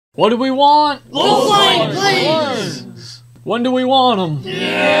What do we want? Low flying planes! When do we want them?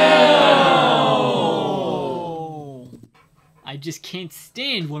 Now! I just can't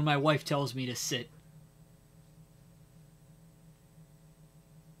stand when my wife tells me to sit.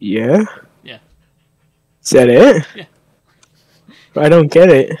 Yeah? Yeah. Is that it? Yeah. I don't get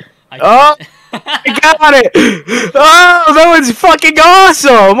it. I got it! Oh, that was fucking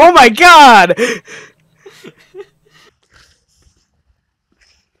awesome! Oh my god!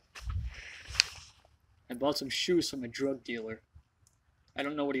 I bought some shoes from a drug dealer. I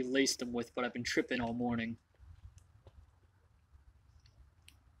don't know what he laced them with, but I've been tripping all morning.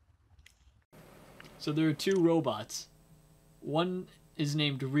 So there are two robots. One is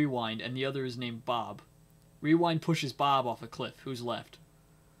named Rewind, and the other is named Bob. Rewind pushes Bob off a cliff. Who's left?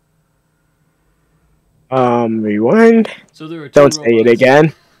 Rewind? So there are two Don't say it robots.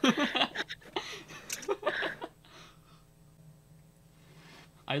 again.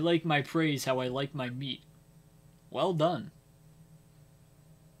 I like my praise how I like my meat. Well done.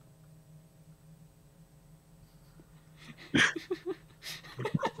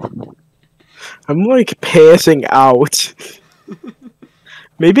 I'm like passing out.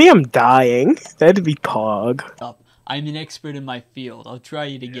 Maybe I'm dying. That'd be Pog. I'm an expert in my field. I'll try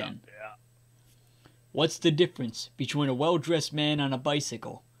it again. Yeah. What's the difference between a well-dressed man on a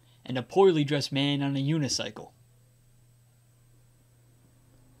bicycle and a poorly dressed man on a unicycle?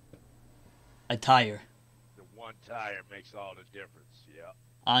 A tire. The one tire makes all the difference, yeah.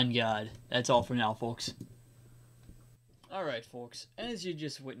 On God. That's all for now, folks. Alright, folks. As you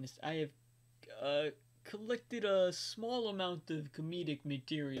just witnessed, I have collected a small amount of comedic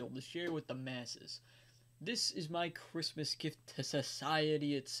material to share with the masses. This is my Christmas gift to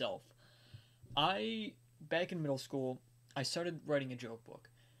society itself. Back in middle school, I started writing a joke book.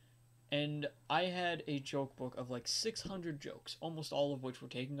 And I had a joke book of like 600 jokes, almost all of which were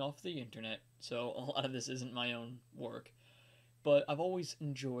taken off the internet, so a lot of this isn't my own work. But I've always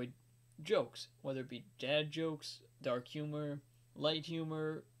enjoyed jokes, whether it be dad jokes, dark humor, light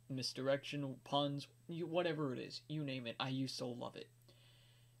humor, misdirection, puns, whatever it is, you name it, I used to love it.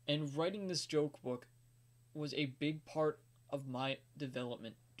 And writing this joke book was a big part of my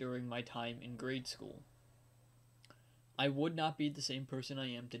development during my time in grade school. I would not be the same person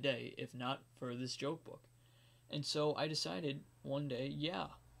I am today if not for this joke book. And so I decided one day, yeah,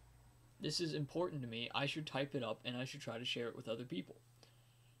 this is important to me, I should type it up and I should try to share it with other people.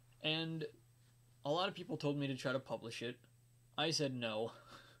 And a lot of people told me to try to publish it. I said no.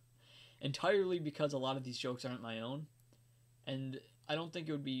 Entirely because a lot of these jokes aren't my own. And I don't think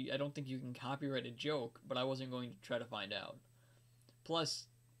you can copyright a joke, but I wasn't going to try to find out. Plus,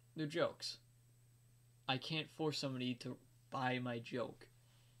 they're jokes. I can't force somebody to buy my joke.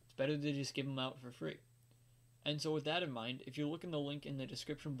 It's better to just give them out for free. And so with that in mind, if you look in the link in the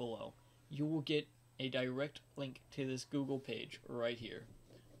description below, you will get a direct link to this Google page right here.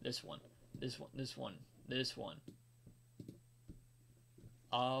 This one. This one. This one. This one.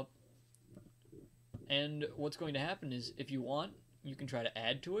 And what's going to happen is, if you want, you can try to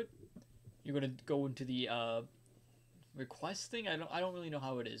add to it. You're going to go into the request thing. I don't really know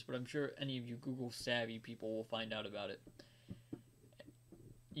how it is, but I'm sure any of you Google savvy people will find out about it.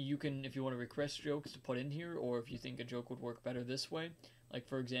 You can, if you want to request jokes to put in here, or if you think a joke would work better this way, like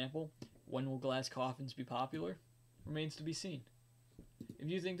for example, when will glass coffins be popular? Remains to be seen. If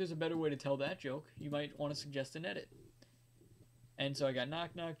you think there's a better way to tell that joke, you might want to suggest an edit. And so I got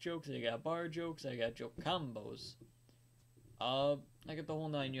knock-knock jokes, I got bar jokes, I got joke combos. I got the whole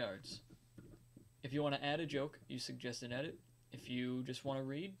 9 yards. If you want to add a joke, you suggest an edit. If you just want to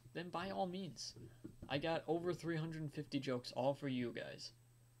read, then by all means. I got over 350 jokes all for you guys.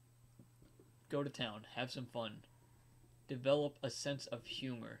 Go to town, have some fun. Develop a sense of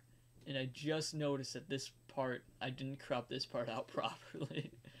humor. And I just noticed that this part, I didn't crop this part out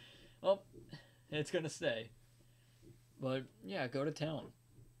properly. Well, it's gonna stay. But yeah, go to town.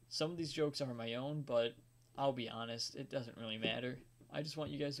 Some of these jokes are my own, but I'll be honest, it doesn't really matter. I just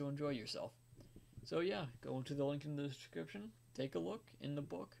want you guys to enjoy yourself. So yeah, go into the link in the description, take a look in the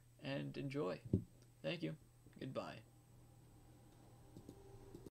book, and enjoy. Thank you. Goodbye.